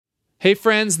Hey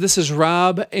friends, this is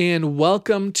Rob, and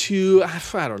welcome to,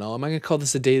 I don't know, am I going to call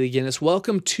this a daily Guinness?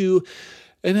 Welcome to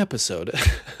an episode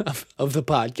of the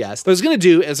podcast. What I was going to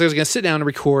do is I was going to sit down and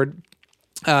record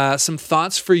some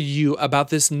thoughts for you about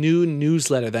this new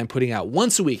newsletter that I'm putting out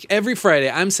once a week. Every Friday,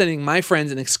 I'm sending my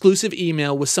friends an exclusive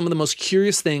email with some of the most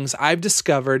curious things I've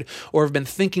discovered or have been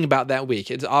thinking about that week.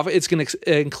 It's going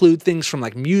to include things from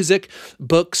like music,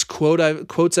 books,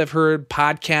 quotes I've heard,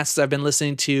 podcasts I've been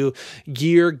listening to,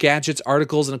 gear, gadgets,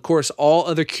 articles, and of course, all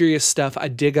other curious stuff I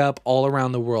dig up all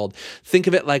around the world. Think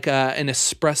of it like an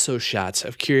espresso shot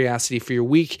of curiosity for your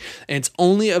week, and it's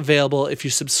only available if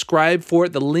you subscribe for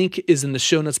it. The link is in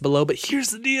the show notes below, but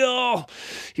here's the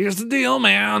deal,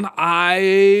 man.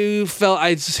 I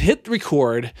just hit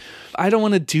record. I don't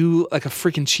want to do like a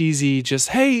freaking cheesy, just,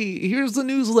 hey, here's the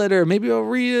newsletter. Maybe I'll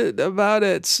read about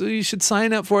it. So you should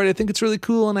sign up for it. I think it's really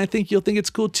cool, and I think you'll think it's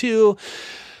cool too.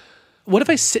 What if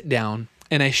I sit down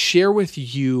and I share with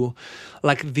you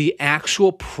like the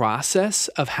actual process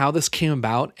of how this came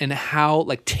about and how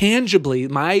like tangibly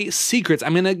my secrets,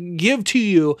 I'm going to give to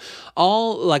you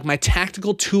all like my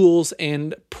tactical tools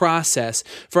and process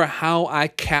for how I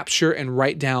capture and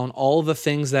write down all the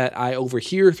things that I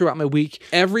overhear throughout my week.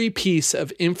 Every piece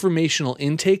of informational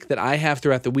intake that I have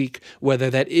throughout the week, whether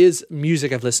that is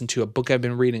music I've listened to, a book I've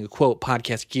been reading, a quote,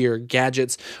 podcast, gear,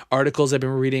 gadgets, articles I've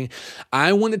been reading,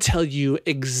 I want to tell you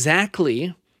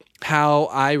exactly how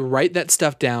I write that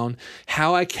stuff down,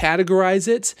 how I categorize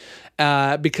it,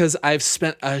 because I've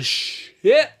spent a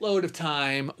shitload of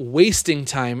time wasting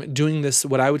time doing this,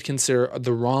 what I would consider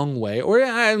the wrong way, or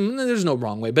there's no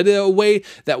wrong way, but a way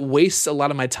that wastes a lot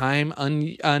of my time,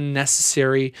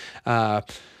 unnecessary time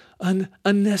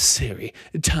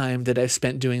that I've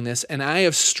spent doing this, and I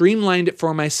have streamlined it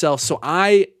for myself. So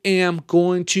I am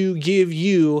going to give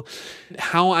you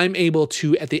how I'm able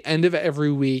to, at the end of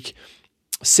every week,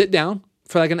 sit down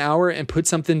for like an hour and put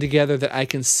something together that I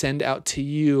can send out to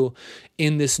you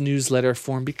in this newsletter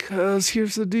form. Because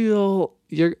here's the deal.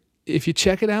 If you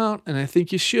check it out, and I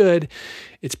think you should,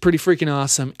 it's pretty freaking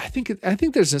awesome. I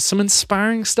think there's some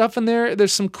inspiring stuff in there.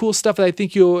 There's some cool stuff that I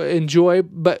think you'll enjoy,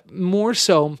 but more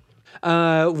so,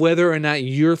 whether or not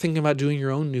you're thinking about doing your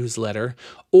own newsletter,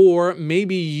 or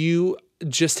maybe you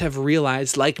just have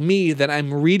realized, like me, that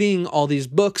I'm reading all these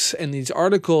books and these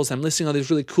articles, I'm listening to all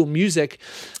this really cool music.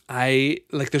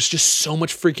 There's just so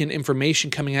much freaking information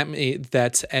coming at me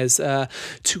that, as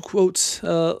to quote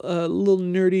a little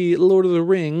nerdy Lord of the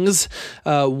Rings,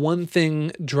 one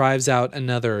thing drives out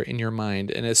another in your mind.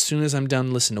 And as soon as I'm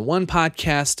done listening to one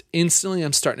podcast, instantly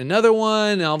I'm starting another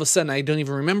one. And all of a sudden I don't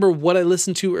even remember what I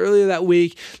listened to earlier that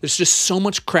week. There's just so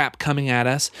much crap coming at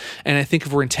us. And I think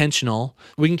if we're intentional,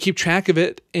 we can keep track of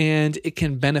it, and it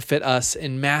can benefit us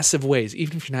in massive ways,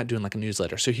 even if you're not doing like a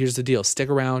newsletter. So here's the deal. Stick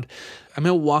around. I'm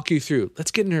going to walk you through.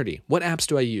 Let's get nerdy. What apps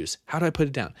do I use? How do I put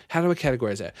it down? How do I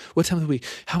categorize that? What time of the week?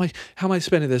 How am I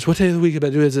spending this? What day of the week am I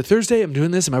doing? Is it Thursday? I'm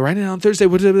doing this. Am I writing it on Thursday?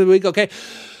 What day of the week? Okay,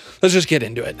 let's just get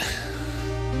into it.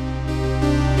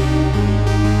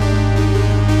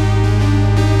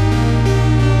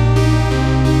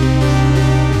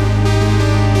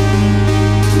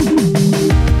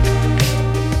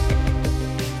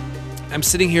 I'm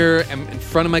sitting here, I'm in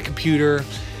front of my computer.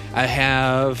 I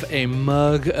have a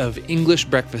mug of English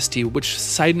breakfast tea, which,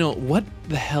 side note, what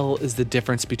the hell is the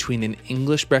difference between an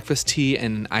English breakfast tea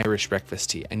and an Irish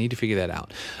breakfast tea? I need to figure that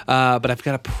out. But I've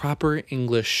got a proper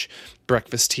English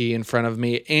breakfast tea in front of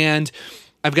me, and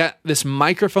I've got this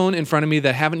microphone in front of me that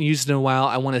I haven't used in a while.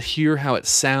 I want to hear how it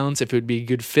sounds, if it would be a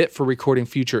good fit for recording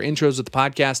future intros with the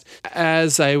podcast.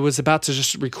 As I was about to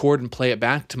just record and play it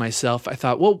back to myself, I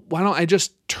thought, well, why don't I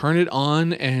just turn it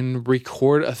on and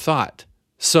record a thought?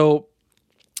 So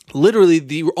literally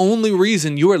the only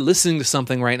reason you are listening to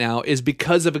something right now is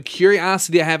because of a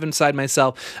curiosity I have inside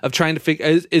myself of trying to figure,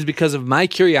 is because of my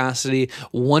curiosity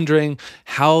wondering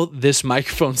how this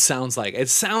microphone sounds like.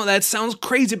 That sounds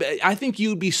crazy, but I think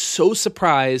you'd be so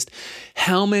surprised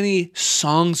how many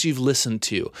songs you've listened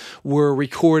to were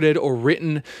recorded or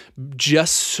written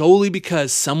just solely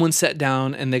because someone sat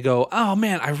down and they go, oh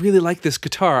man, I really like this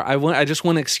guitar. I just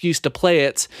want an excuse to play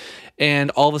it.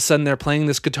 And all of a sudden they're playing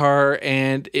this guitar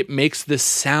and it makes this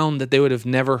sound that they would have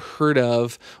never heard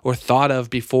of or thought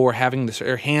of before, having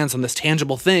their hands on this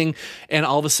tangible thing. And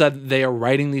all of a sudden they are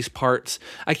writing these parts.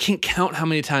 I can't count how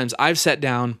many times I've sat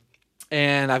down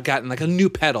and I've gotten like a new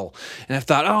pedal and I've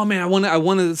thought, oh man, I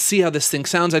want to see how this thing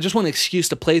sounds. I just want an excuse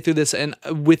to play through this. And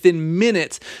within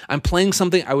minutes, I'm playing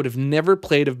something I would have never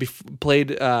played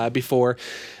before.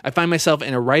 I find myself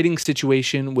in a writing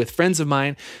situation with friends of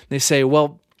mine. They say,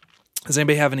 well, does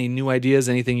anybody have any new ideas,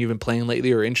 anything you've been playing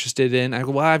lately or interested in? I go,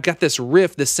 well, I've got this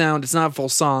riff, this sound. It's not a full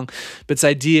song, but it's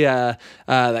idea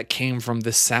that came from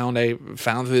this sound I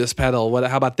found through this pedal.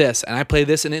 How about this? And I play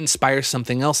this and it inspires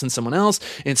something else in someone else.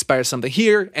 It inspires something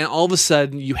here. And all of a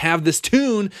sudden you have this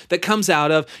tune that comes out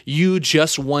of you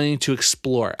just wanting to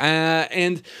explore.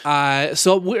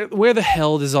 So where the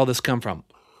hell does all this come from?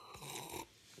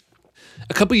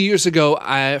 A couple of years ago,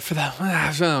 for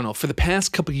the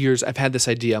past couple of years, I've had this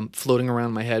idea floating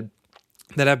around my head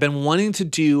that I've been wanting to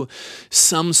do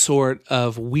some sort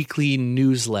of weekly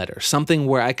newsletter, something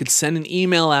where I could send an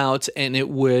email out and it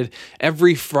would,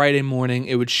 every Friday morning,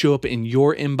 it would show up in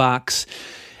your inbox.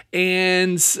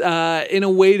 And in a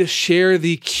way to share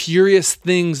the curious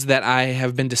things that I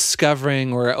have been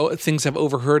discovering or things I've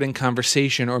overheard in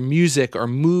conversation or music or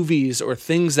movies or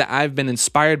things that I've been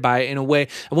inspired by in a way.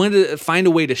 I wanted to find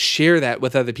a way to share that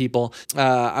with other people.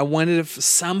 I wanted to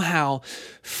somehow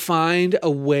find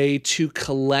a way to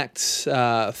collect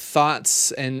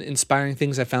thoughts and inspiring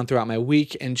things I found throughout my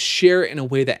week and share it in a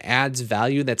way that adds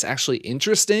value, that's actually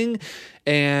interesting,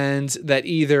 and that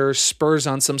either spurs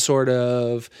on some sort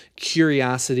of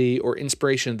curiosity or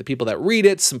inspiration of the people that read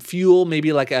it, some fuel,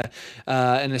 maybe like an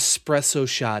espresso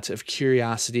shot of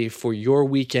curiosity for your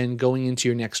weekend going into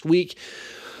your next week.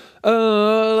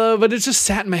 But it just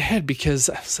sat in my head because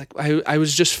I was like, I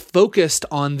was just focused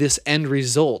on this end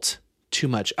result too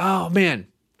much. Oh man,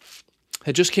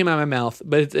 it just came out of my mouth,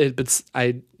 but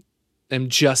I am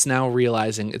just now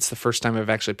realizing it's the first time I've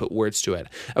actually put words to it.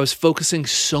 I was focusing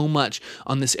so much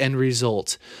on this end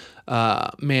result.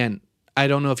 Man, I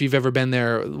don't know if you've ever been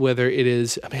there, whether it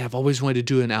is, I've always wanted to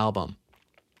do an album.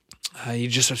 You're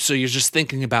just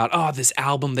thinking about, this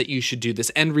album that you should do,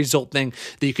 this end result thing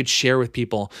that you could share with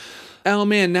people. Oh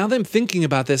man, now that I'm thinking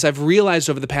about this, I've realized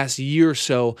over the past year or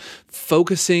so,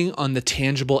 focusing on the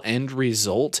tangible end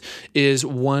result is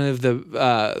one of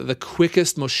the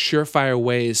quickest, most surefire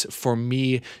ways for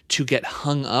me to get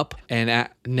hung up and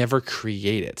never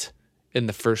create it in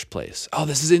the first place. Oh,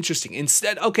 this is interesting.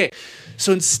 Instead,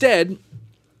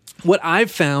 what I've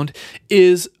found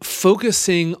is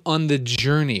focusing on the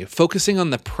journey, focusing on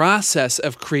the process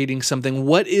of creating something.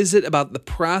 What is it about the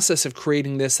process of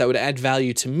creating this that would add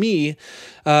value to me?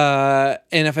 And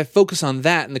if I focus on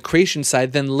that and the creation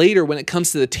side, then later when it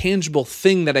comes to the tangible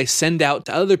thing that I send out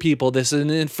to other people,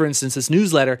 for instance, this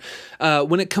newsletter,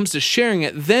 when it comes to sharing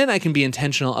it, then I can be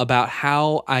intentional about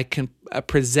how I can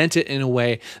present it in a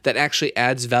way that actually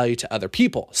adds value to other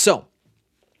people. So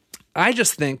I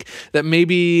just think that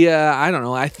maybe,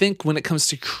 I think when it comes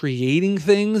to creating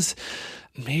things,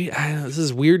 this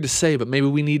is weird to say, but maybe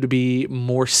we need to be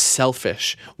more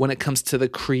selfish when it comes to the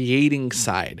creating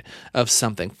side of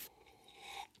something.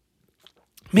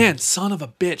 Man, son of a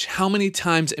bitch, how many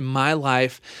times in my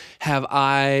life have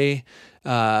I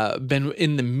been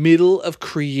in the middle of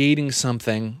creating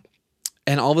something,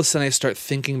 and all of a sudden I start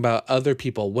thinking about other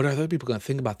people. What are other people going to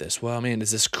think about this? Well, man, is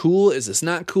this cool? Is this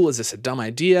not cool? Is this a dumb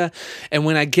idea? And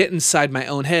when I get inside my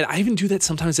own head, I even do that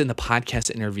sometimes in the podcast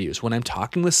interviews. When I'm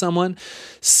talking with someone,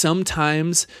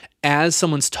 sometimes as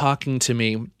someone's talking to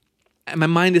me, my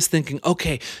mind is thinking,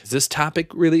 okay, is this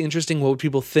topic really interesting? What would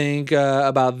people think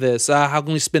about this? How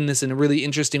can we spin this in a really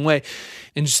interesting way?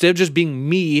 Instead of just being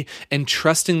me and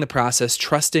trusting the process,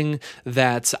 trusting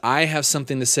that I have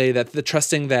something to say,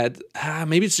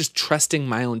 maybe it's just trusting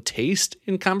my own taste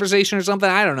in conversation or something.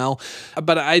 I don't know.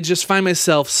 But I just find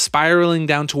myself spiraling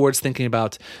down towards thinking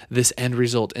about this end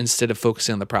result instead of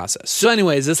focusing on the process. So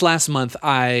anyways, this last month,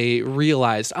 I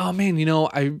realized, oh man,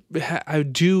 I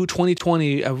do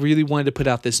 2020, I really wanted to put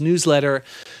out this newsletter,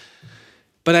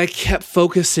 but I kept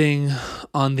focusing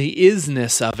on the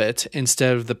isness of it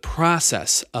instead of the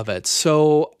process of it.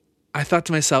 So I thought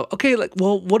to myself, okay,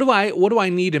 what do I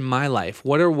need in my life?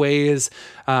 What are ways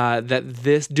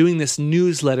that doing this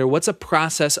newsletter, what's a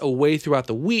process, a way throughout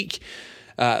the week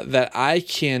that I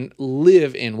can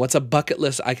live in? What's a bucket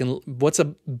list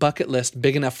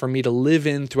big enough for me to live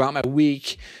in throughout my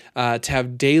week, to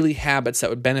have daily habits that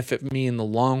would benefit me in the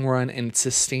long run and it's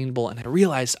sustainable? And I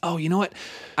realized, you know what?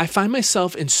 I find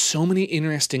myself in so many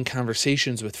interesting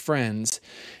conversations with friends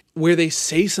where they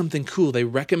say something cool. They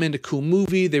recommend a cool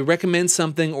movie, they recommend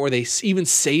something, or they even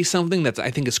say something that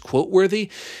I think is quote-worthy.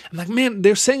 I'm like, man,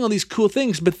 they're saying all these cool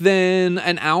things, but then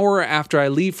an hour after I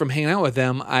leave from hanging out with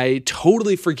them, I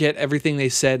totally forget everything they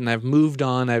said and I've moved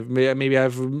on. I've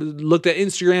looked at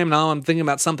Instagram and now I'm thinking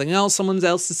about something else someone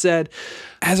else has said.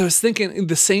 as I was thinking,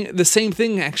 the same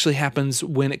thing actually happens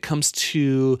when it comes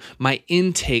to my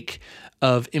intake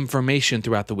of information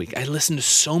throughout the week. I listen to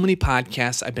so many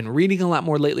podcasts. I've been reading a lot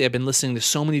more lately. I've been listening to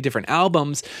so many different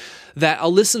albums that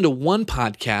I'll listen to one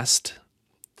podcast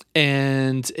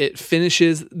and it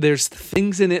finishes. There's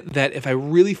things in it that if I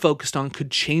really focused on could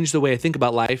change the way I think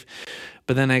about life.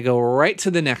 But then I go right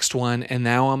to the next one, and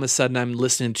now all of a sudden I'm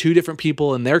listening to two different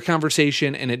people and their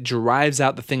conversation, and it drives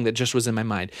out the thing that just was in my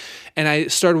mind. And I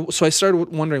started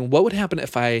wondering what would happen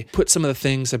if I put some of the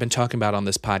things I've been talking about on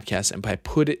this podcast and I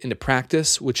put it into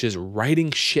practice, which is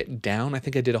writing shit down. I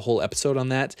think I did a whole episode on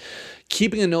that.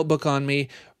 Keeping a notebook on me.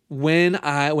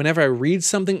 Whenever I read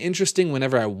something interesting,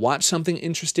 whenever I watch something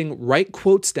interesting, write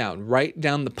quotes down, write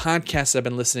down the podcasts I've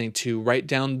been listening to, write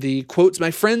down the quotes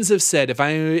my friends have said. If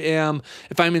I'm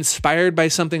inspired by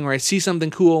something or I see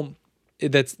something cool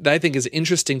that I think is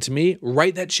interesting to me,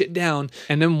 write that shit down.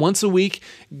 And then once a week,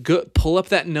 pull up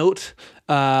that note,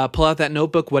 pull out that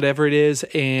notebook, whatever it is,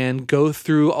 and go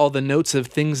through all the notes of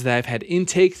things that I've had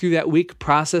intake through that week,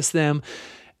 process them,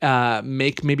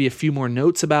 make maybe a few more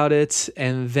notes about it,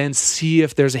 and then see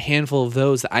if there's a handful of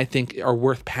those that I think are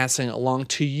worth passing along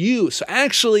to you. So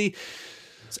actually,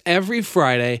 every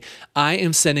Friday, I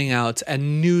am sending out a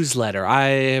newsletter. I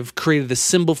have created a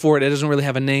symbol for it. It doesn't really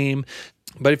have a name.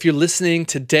 But if you're listening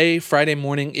today, Friday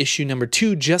morning, issue number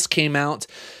 2 just came out.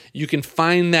 You can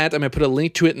find that. I'm going to put a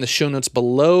link to it in the show notes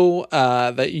below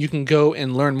that you can go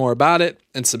and learn more about it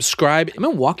and subscribe. I'm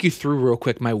going to walk you through real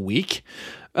quick my week.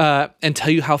 And tell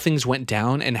you how things went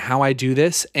down and how I do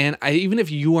this. And even if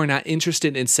you are not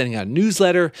interested in sending out a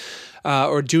newsletter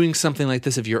or doing something like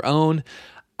this of your own,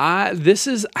 I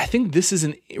think this is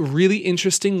a really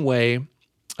interesting way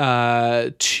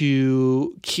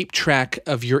to keep track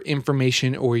of your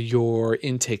information or your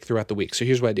intake throughout the week. So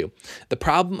here's what I do. The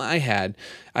problem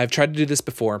I've tried to do this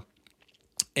before.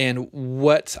 And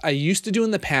what I used to do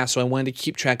in the past, so I wanted to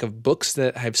keep track of books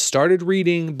that I've started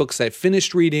reading, books that I've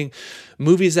finished reading,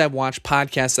 movies I've watched,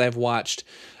 podcasts I've watched,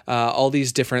 all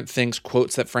these different things,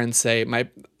 quotes that friends say.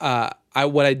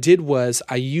 What I did was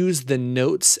I used the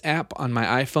Notes app on my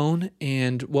iPhone,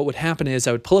 and what would happen is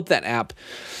I would pull up that app,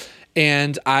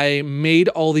 and I made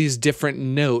all these different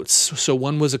notes. So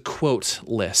one was a quote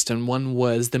list, and one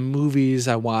was the movies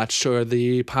I watched, or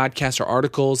the podcasts or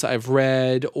articles I've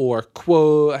read, or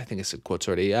I think I said quotes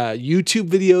already, YouTube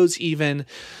videos even,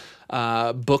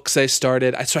 books I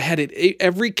started. So I had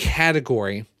every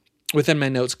category within my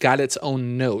notes got its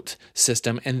own note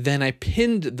system, and then I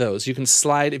pinned those. You can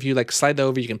slide that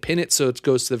over, you can pin it so it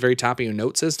goes to the very top of your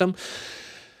note system.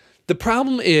 The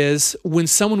problem is when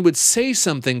someone would say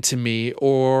something to me,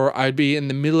 or I'd be in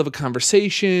the middle of a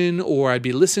conversation, or I'd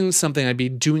be listening to something, I'd be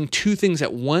doing two things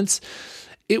at once,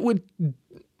 it would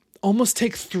almost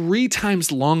take 3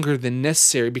 times longer than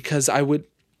necessary because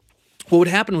what would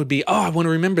happen would be, I want to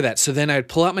remember that. So then I'd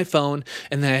pull out my phone,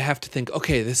 and then I have to think,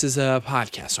 okay, this is a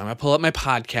podcast. So I'm going to pull up my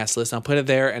podcast list, and I'll put it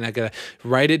there, and I got to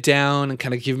write it down and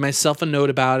kind of give myself a note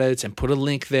about it and put a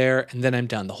link there, and then I'm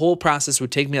done. The whole process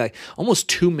would take me like almost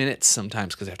 2 minutes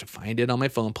sometimes because I have to find it on my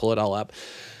phone, pull it all up.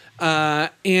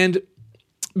 And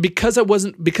because I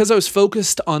was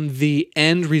focused on the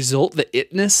end result, the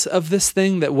itness of this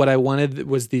thing, that what I wanted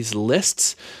was these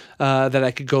lists that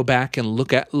I could go back and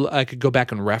look at, I could go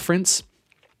back and reference.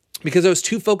 Because I was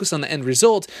too focused on the end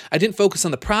result, I didn't focus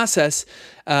on the process,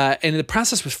 and the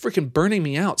process was freaking burning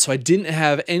me out. So I didn't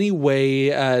have any way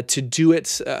to do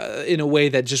it in a way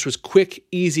that just was quick,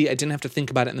 easy. I didn't have to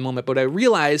think about it in the moment. But what I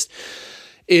realized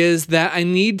is that I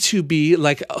need to be,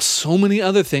 like so many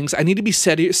other things, I need to be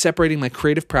separating my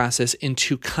creative process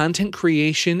into content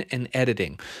creation and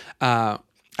editing.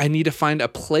 I need to find a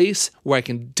place where I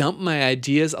can dump my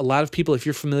ideas. A lot of people, if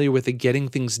you're familiar with the getting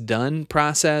things done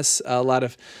process, a lot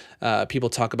of people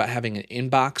talk about having an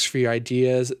inbox for your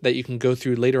ideas that you can go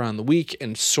through later on in the week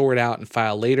and sort out and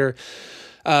file later.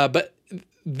 But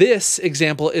this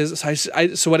example is,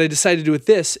 so what I decided to do with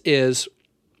this is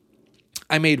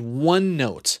I made one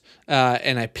note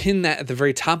and I pinned that at the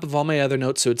very top of all my other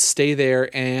notes so it'd stay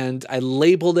there, and I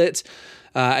labeled it.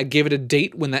 I gave it a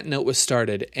date when that note was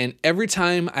started. And every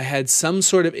time I had some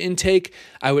sort of intake,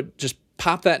 I would just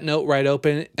pop that note right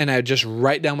open and I would just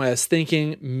write down what I was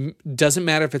thinking. Doesn't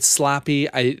matter if it's sloppy.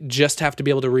 I just have to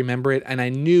be able to remember it. And I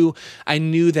knew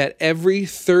that every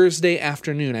Thursday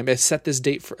afternoon, I set this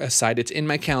date aside. It's in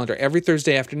my calendar. Every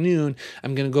Thursday afternoon,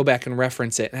 I'm going to go back and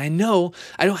reference it. And I know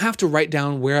I don't have to write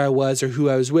down where I was or who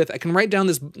I was with. I can write down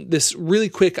this really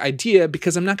quick idea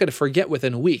because I'm not going to forget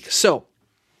within a week. So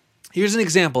Here's an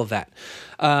example of that.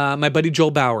 My buddy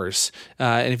Joel Bowers,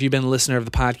 and if you've been a listener of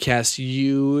the podcast,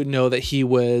 you know that he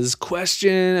was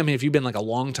if you've been like a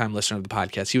long time listener of the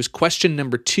podcast, he was question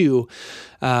number 2,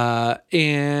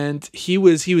 and he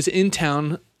was in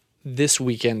town this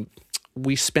weekend.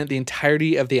 We spent the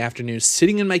entirety of the afternoon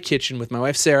sitting in my kitchen with my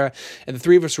wife, Sarah, and the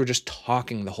three of us were just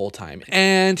talking the whole time.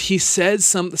 And he says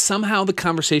somehow the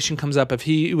conversation comes up if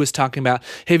he was talking about,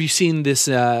 hey, have you seen this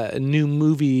new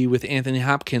movie with Anthony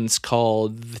Hopkins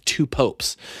called The Two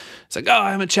Popes? It's like, oh,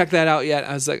 I haven't checked that out yet.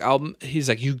 I was like, he's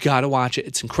like, you got to watch it.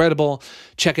 It's incredible.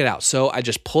 Check it out. So I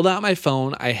just pulled out my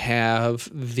phone. I have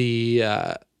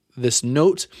this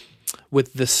note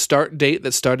with the start date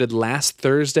that started last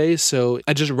Thursday. So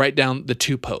I just write down The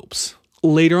Two Popes.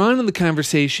 Later on in the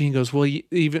conversation, he goes, well,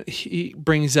 he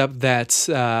brings up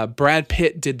that Brad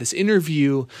Pitt did this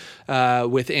interview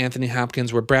with Anthony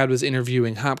Hopkins where Brad was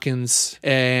interviewing Hopkins,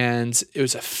 and it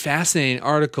was a fascinating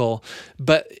article.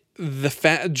 But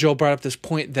Joel brought up this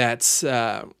point that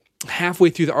halfway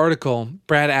through the article,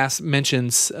 Brad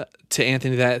mentions to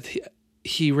Anthony that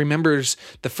he remembers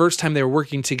the first time they were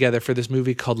working together for this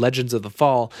movie called Legends of the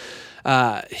Fall.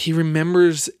 He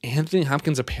remembers Anthony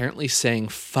Hopkins apparently saying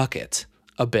 "fuck it"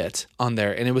 a bit on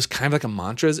there, and it was kind of like a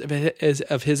mantra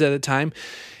of his at the time.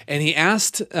 And he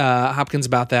asked Hopkins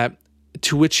about that,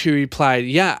 to which he replied,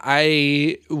 yeah,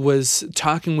 I was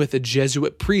talking with a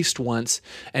Jesuit priest once,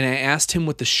 and I asked him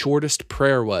what the shortest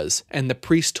prayer was, and the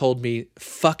priest told me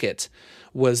 "fuck it"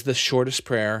 was the shortest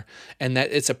prayer, and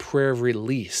that it's a prayer of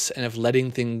release and of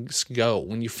letting things go.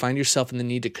 When you find yourself in the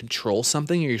need to control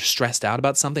something, or you're stressed out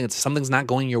about something, something's not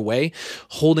going your way,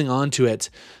 holding on to it.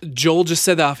 Joel just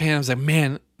said that offhand. I was like,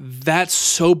 man, that's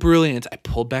so brilliant. I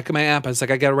pulled back at my app. I was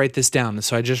like, I got to write this down. And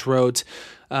so I just wrote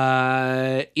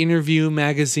interview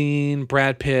magazine,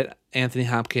 Brad Pitt, Anthony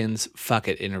Hopkins, fuck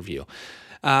it, interview.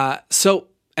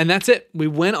 And that's it. We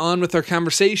went on with our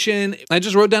conversation. I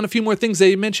just wrote down a few more things that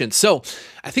you mentioned. So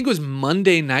I think it was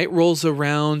Monday night rolls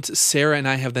around. Sarah and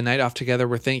I have the night off together.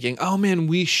 We're thinking, oh man,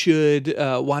 we should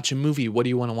watch a movie. What do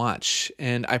you want to watch?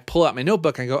 And I pull out my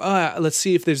notebook. I go, let's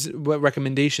see if there's what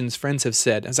recommendations friends have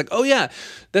said. I was like, oh yeah,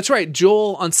 that's right.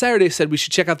 Joel on Saturday said we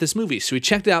should check out this movie. So we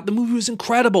checked it out. The movie was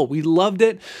incredible. We loved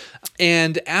it.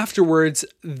 And afterwards,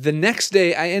 the next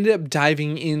day, I ended up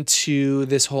diving into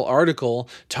this whole article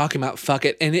talking about fuck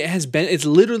it. And it's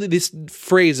literally this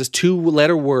phrase, this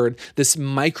 2-letter word, this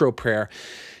micro prayer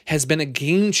has been a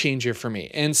game changer for me.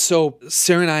 And so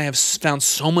Sarah and I have found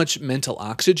so much mental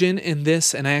oxygen in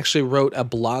this, and I actually wrote a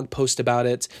blog post about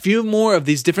it. A few more of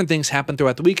these different things happen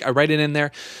throughout the week. I write it in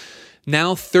there.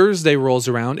 Now Thursday rolls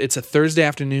around. It's a Thursday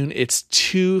afternoon. It's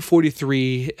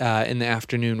 2:43 in the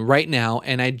afternoon right now,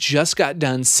 and I just got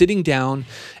done sitting down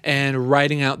and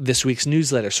writing out this week's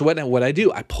newsletter. So what I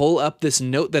do, I pull up this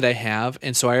note that I have,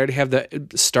 and so I already have the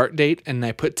start date, and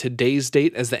I put today's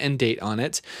date as the end date on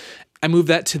it. I moved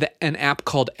that to an app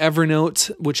called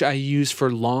Evernote, which I use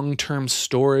for long-term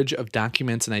storage of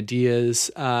documents and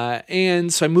ideas.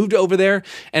 And so I moved over there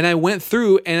and I went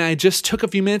through and I just took a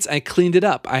few minutes. I cleaned it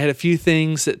up. I had a few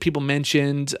things that people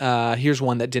mentioned. Here's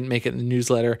one that didn't make it in the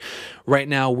newsletter. Right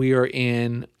now we are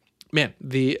in...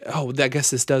 I guess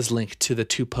this does link to The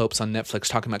Two Popes on Netflix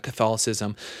talking about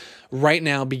Catholicism. Right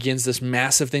now begins this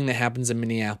massive thing that happens in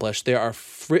Minneapolis. There are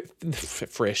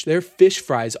there are fish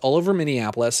fries all over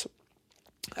Minneapolis.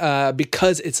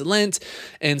 Because it's Lent,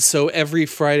 and so every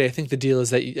Friday, I think the deal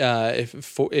is that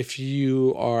if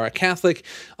you are a Catholic,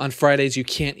 on Fridays you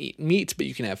can't eat meat, but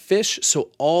you can have fish.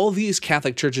 So all these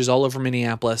Catholic churches all over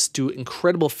Minneapolis do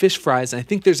incredible fish fries, and I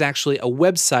think there's actually a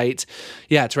website.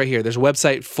 Yeah, it's right here. There's a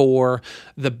website for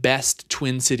the best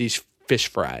Twin Cities fish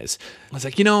fries. I was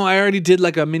like, I already did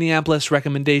like a Minneapolis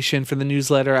recommendation for the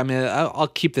newsletter. I'll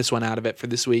keep this one out of it for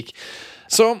this week.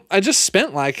 So I just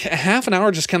spent like a half an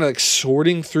hour just kind of like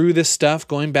sorting through this stuff,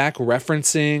 going back,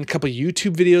 referencing a couple of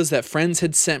YouTube videos that friends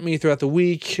had sent me throughout the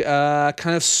week,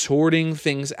 kind of sorting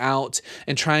things out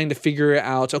and trying to figure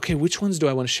out, okay, which ones do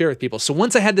I want to share with people? So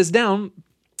once I had this down,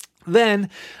 then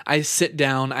I sit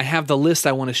down, I have the list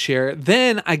I want to share.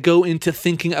 Then I go into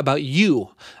thinking about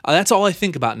you. That's all I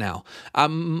think about now.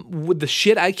 With the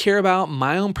shit I care about,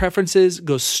 my own preferences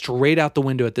go straight out the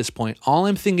window at this point. All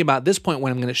I'm thinking about at this point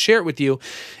when I'm going to share it with you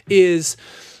is,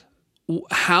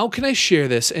 how can I share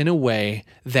this in a way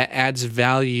that adds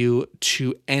value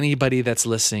to anybody that's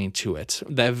listening to it?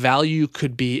 That value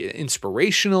could be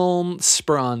inspirational,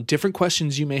 spur on different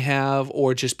questions you may have,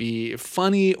 or just be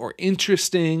funny or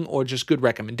interesting, or just good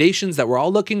recommendations that we're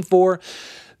all looking for.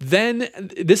 Then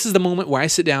this is the moment where I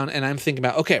sit down and I'm thinking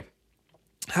about, okay,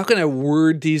 how can I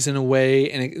word these in a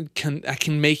way and I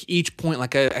can make each point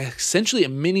like essentially a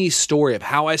mini story of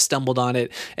how I stumbled on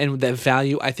it and the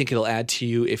value I think it'll add to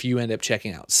you if you end up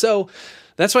checking out. So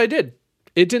that's what I did.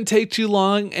 It didn't take too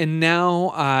long, and now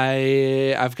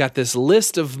I've got this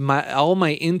list of all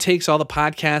my intakes, all the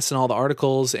podcasts and all the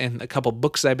articles and a couple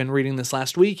books I've been reading this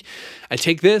last week. I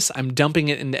take this, I'm dumping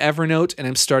it into Evernote, and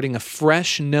I'm starting a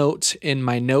fresh note in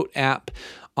my note app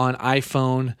on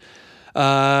iPhone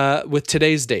with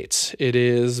today's dates. It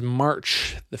is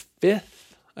March the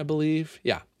 5th, I believe.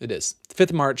 Yeah, it is.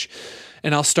 5th of March,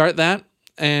 and I'll start that,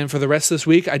 and for the rest of this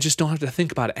week, I just don't have to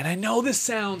think about it. And I know this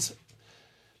sounds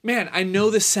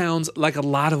like a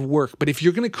lot of work, but if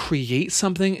you're going to create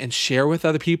something and share with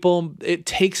other people, it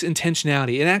takes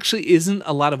intentionality. It actually isn't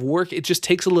a lot of work. It just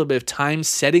takes a little bit of time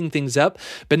setting things up.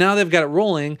 But now they've got it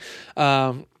rolling.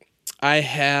 I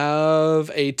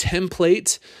have a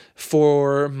template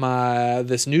for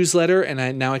this newsletter,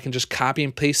 and now I can just copy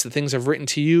and paste the things I've written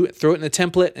to you, throw it in the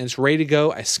template, and it's ready to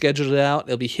go. I scheduled it out.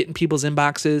 It'll be hitting people's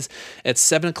inboxes at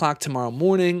 7:00 tomorrow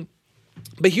morning.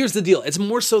 But here's the deal. It's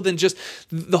more so than just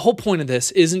the whole point of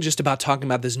this isn't just about talking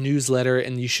about this newsletter,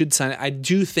 and you should sign. I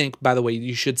do think, by the way,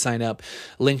 you should sign up.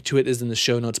 Link to it is in the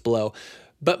show notes below.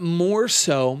 But more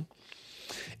so,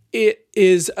 it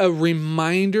is a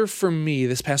reminder for me.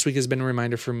 This past week has been a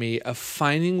reminder for me of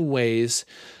finding ways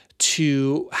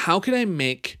to how can I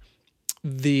make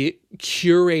the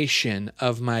curation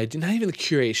of not even the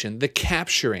curation, the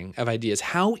capturing of ideas.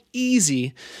 How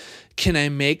easy can I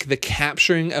make the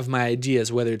capturing of my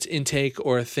ideas, whether it's intake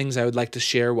or things I would like to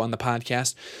share on the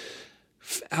podcast?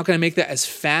 How can I make that as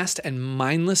fast and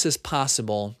mindless as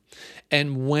possible?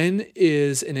 And when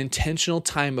is an intentional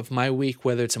time of my week,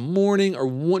 whether it's a morning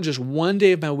or just one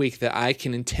day of my week, that I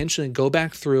can intentionally go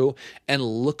back through and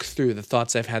look through the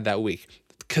thoughts I've had that week?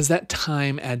 Because that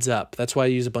time adds up. That's why I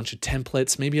use a bunch of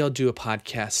templates. Maybe I'll do a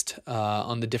podcast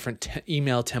on the different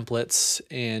email templates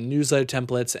and newsletter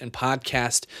templates and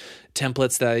podcast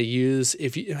templates that I use.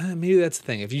 Maybe that's the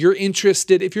thing. If you're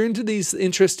interested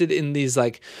in these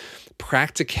like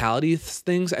practicality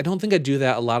things, I don't think I do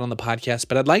that a lot on the podcast,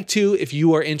 but I'd like to if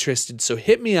you are interested. So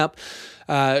hit me up.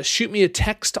 Shoot me a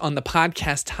text on the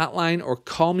podcast hotline or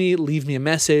call me, leave me a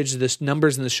message. This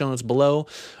number's in the show notes below,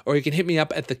 or you can hit me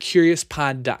up at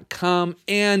thecuriouspod.com.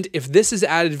 And if this has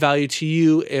added value to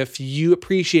you, if you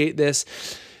appreciate this,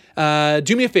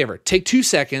 do me a favor, take 2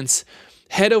 seconds,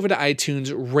 head over to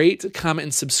iTunes, rate, comment,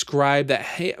 and subscribe.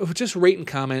 Just rate and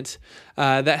comment.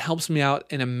 That helps me out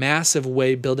in a massive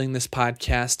way building this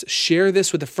podcast. Share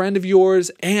this with a friend of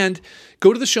yours, and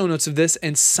go to the show notes of this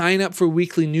and sign up for a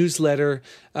weekly newsletter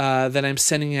that I'm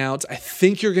sending out. I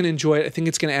think you're going to enjoy it. I think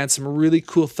it's going to add some really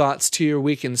cool thoughts to your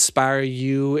week, inspire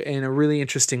you in a really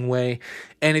interesting way.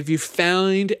 And if you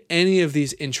found any of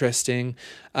these interesting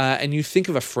and you think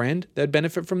of a friend that would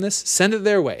benefit from this, send it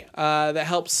their way. That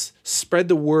helps spread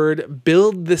the word,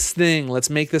 build this thing.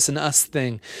 Let's make this an us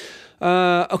thing.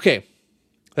 Okay.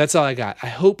 That's all I got. I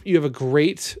hope you have a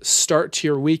great start to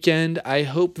your weekend. I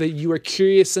hope that you are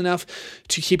curious enough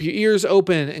to keep your ears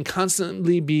open and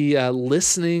constantly be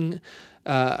listening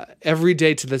every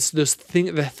day to the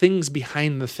things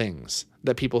behind the things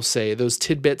that people say, those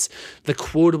tidbits, the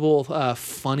quotable,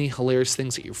 funny, hilarious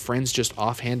things that your friends just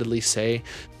offhandedly say.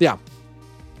 Yeah,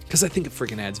 because I think it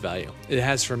freaking adds value. It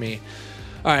has for me.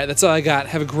 All right, that's all I got.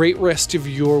 Have a great rest of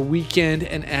your weekend,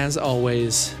 and as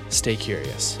always, stay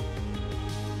curious.